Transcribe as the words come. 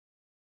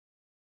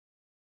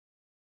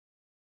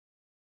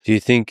Do you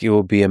think it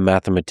will be a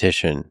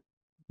mathematician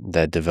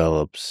that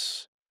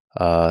develops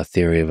a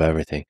theory of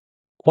everything?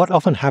 What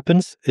often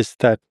happens is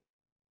that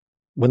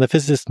when the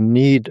physicists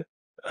need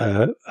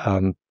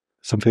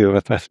some theory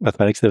of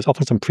mathematics, there's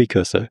often some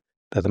precursor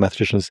that the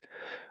mathematicians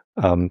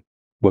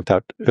worked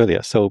out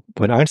earlier. So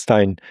when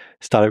Einstein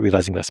started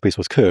realizing that space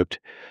was curved,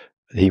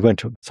 he went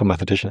to some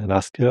mathematician and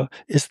asked,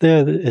 is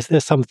there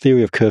some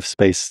theory of curved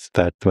space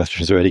that the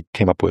mathematicians already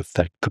came up with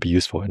that could be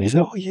useful? And he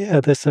said, oh yeah,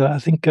 there's I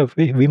think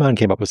Riemann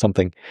came up with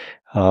something.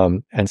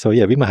 And so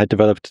yeah, Riemann had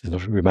developed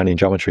Riemannian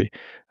geometry,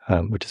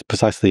 which is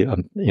precisely a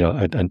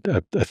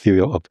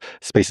theory of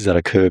spaces that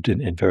are curved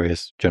in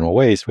various general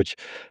ways, which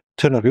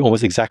turned out to be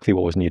almost exactly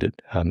what was needed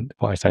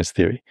for Einstein's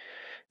theory.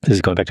 This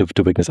is going back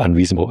to Wigner's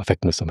unreasonable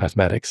effectiveness of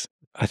mathematics.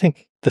 I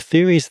think the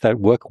theories that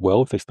work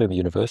well to explain the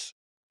universe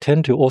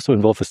tend to also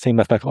involve the same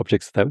mathematical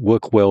objects that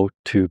work well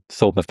to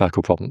solve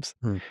mathematical problems.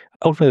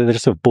 Ultimately, they're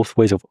just sort of both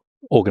ways of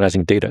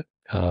organizing data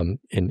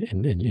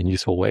in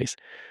useful ways.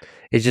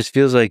 It just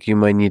feels like you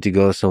might need to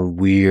go some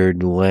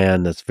weird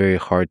land that's very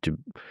hard to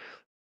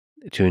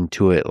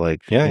intuit. Like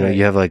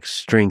you have like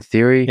string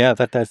theory. Yeah,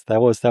 that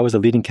was a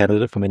leading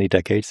candidate for many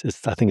decades.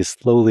 I think it's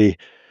slowly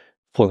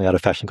falling out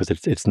of fashion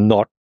because it's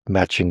not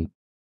matching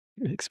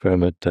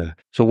experiment.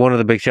 So one of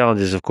the big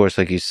challenges, of course,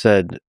 like you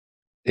said,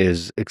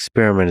 is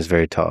experiment is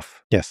very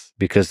tough. Yes.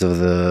 Because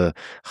of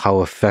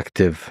how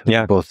effective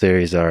both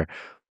theories are.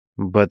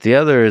 But the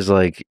other is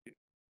like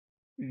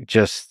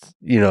just,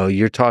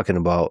 you're talking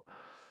about,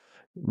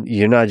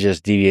 you're not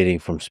just deviating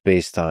from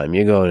space-time.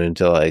 You're going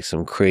into like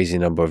some crazy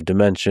number of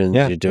dimensions.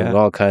 You're doing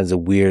all kinds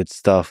of weird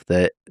stuff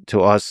that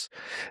to us,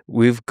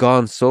 we've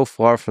gone so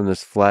far from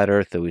this flat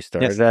earth that we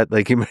started at,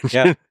 like you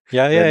mentioned.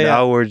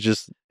 Now we're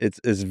just, it's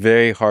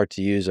very hard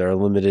to use our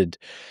limited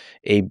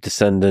ape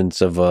descendants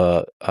of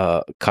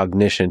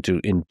cognition to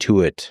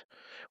intuit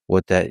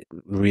what that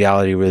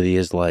reality really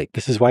is like.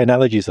 This is why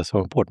analogies are so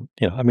important.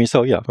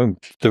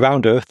 The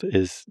round earth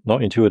is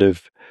not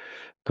intuitive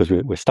because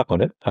we're stuck on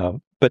it.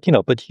 But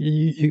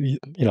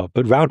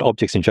round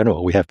objects in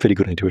general, we have pretty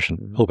good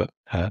intuition over.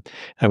 And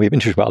we have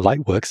intuition about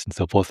light works and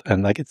so forth.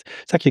 And like it's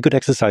actually a good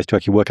exercise to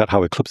actually work out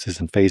how eclipses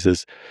and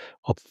phases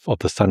of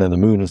the sun and the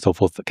moon and so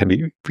forth can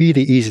be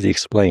really easily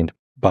explained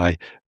by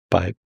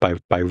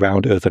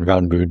round earth and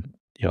round moon,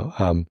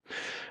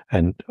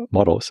 and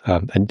models.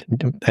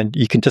 And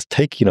you can just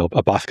take,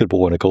 a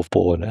basketball and a golf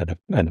ball and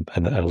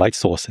a light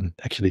source and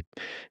actually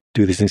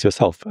do these things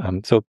yourself.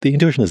 So the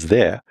intuition is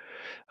there,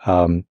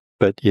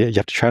 but you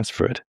have to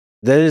transfer it.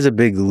 That is a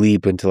big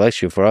leap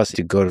intellectually for us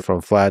to go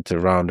from flat to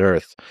round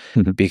earth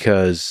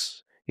because,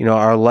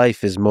 our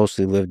life is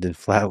mostly lived in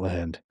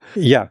flatland.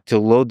 Yeah. To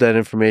load that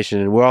information,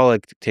 and we're all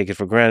like, take it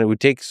for granted. We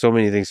take so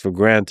many things for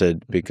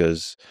granted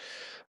because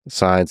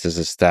science has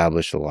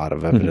established a lot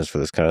of evidence for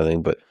this kind of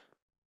thing. But,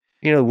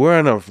 we're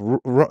on a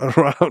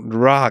round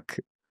rock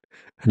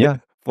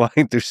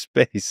flying through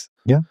space.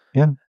 Yeah.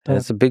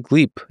 That's a big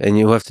leap. And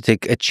you have to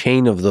take a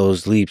chain of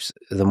those leaps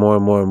the more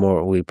and more and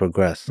more we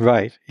progress.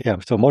 Right. Yeah.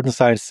 So modern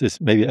science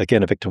is maybe,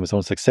 again, a victim of its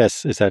own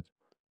success, is that,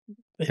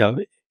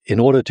 in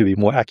order to be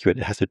more accurate,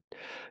 it has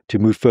to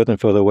move further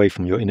and further away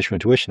from your initial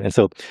intuition. And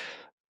so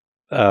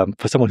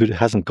for someone who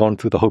hasn't gone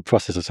through the whole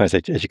process of science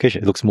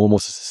education, it looks more and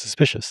more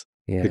suspicious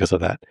because of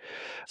that.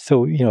 So,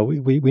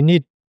 we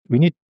need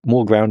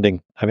more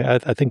grounding. I mean,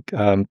 I think,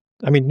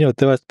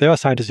 there are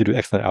scientists who do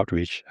excellent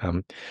outreach,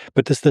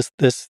 but there's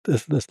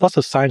lots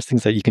of science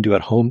things that you can do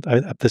at home.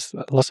 There's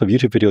lots of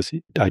YouTube videos.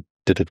 I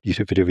did a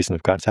YouTube video recently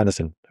of Grant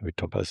Sanderson. We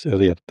talked about this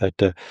earlier,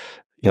 that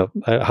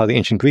how the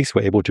ancient Greeks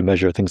were able to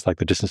measure things like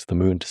the distance to the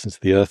moon, distance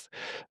to the earth,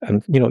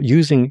 and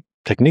using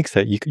techniques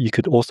that you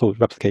could also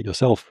replicate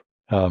yourself.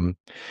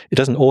 It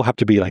doesn't all have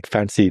to be like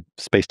fancy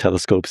space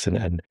telescopes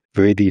and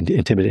very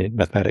intimidating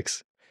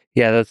mathematics.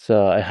 Yeah, that's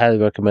I highly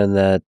recommend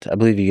that. I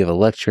believe you give a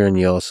lecture and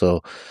you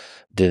also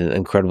did an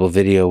incredible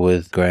video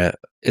with Grant.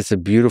 It's a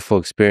beautiful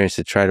experience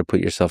to try to put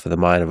yourself in the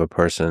mind of a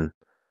person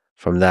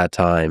from that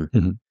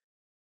time,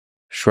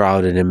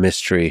 shrouded in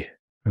mystery.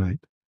 Right.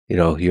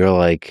 You're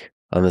like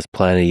on this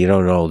planet, you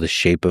don't know the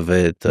shape of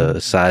it, the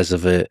size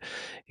of it.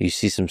 You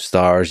see some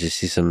stars, you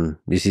see some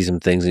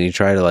things, and you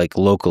try to like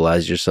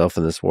localize yourself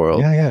in this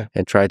world.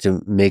 And try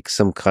to make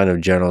some kind of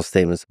general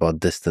statements about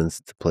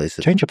distance to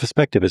places. Change of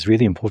perspective is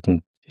really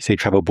important. You say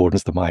travel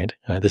broadens the mind.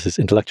 This is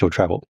intellectual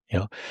travel.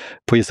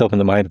 Put yourself in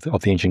the mind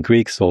of the ancient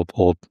Greeks or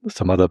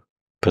some other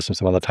person,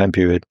 some other time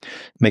period.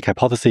 Make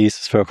hypotheses,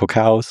 spherical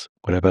cows,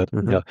 whatever.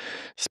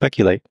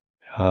 Speculate.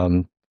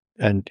 And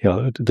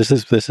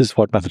this is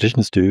what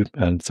mathematicians do,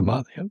 and some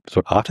other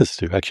sort of artists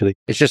do. Actually,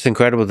 it's just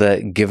incredible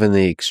that given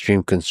the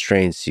extreme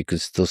constraints, you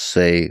could still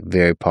say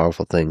very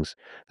powerful things.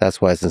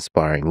 That's why it's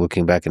inspiring.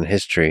 Looking back in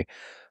history,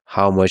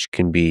 how much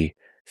can be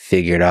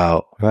figured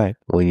out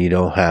when you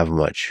don't have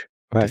much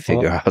to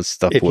figure out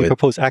stuff if with. You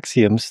propose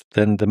axioms,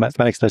 then the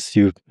mathematics lets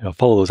you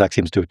follow those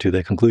axioms to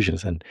their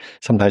conclusions, and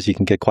sometimes you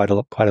can get quite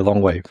a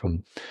long way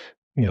from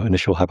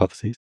initial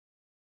hypotheses.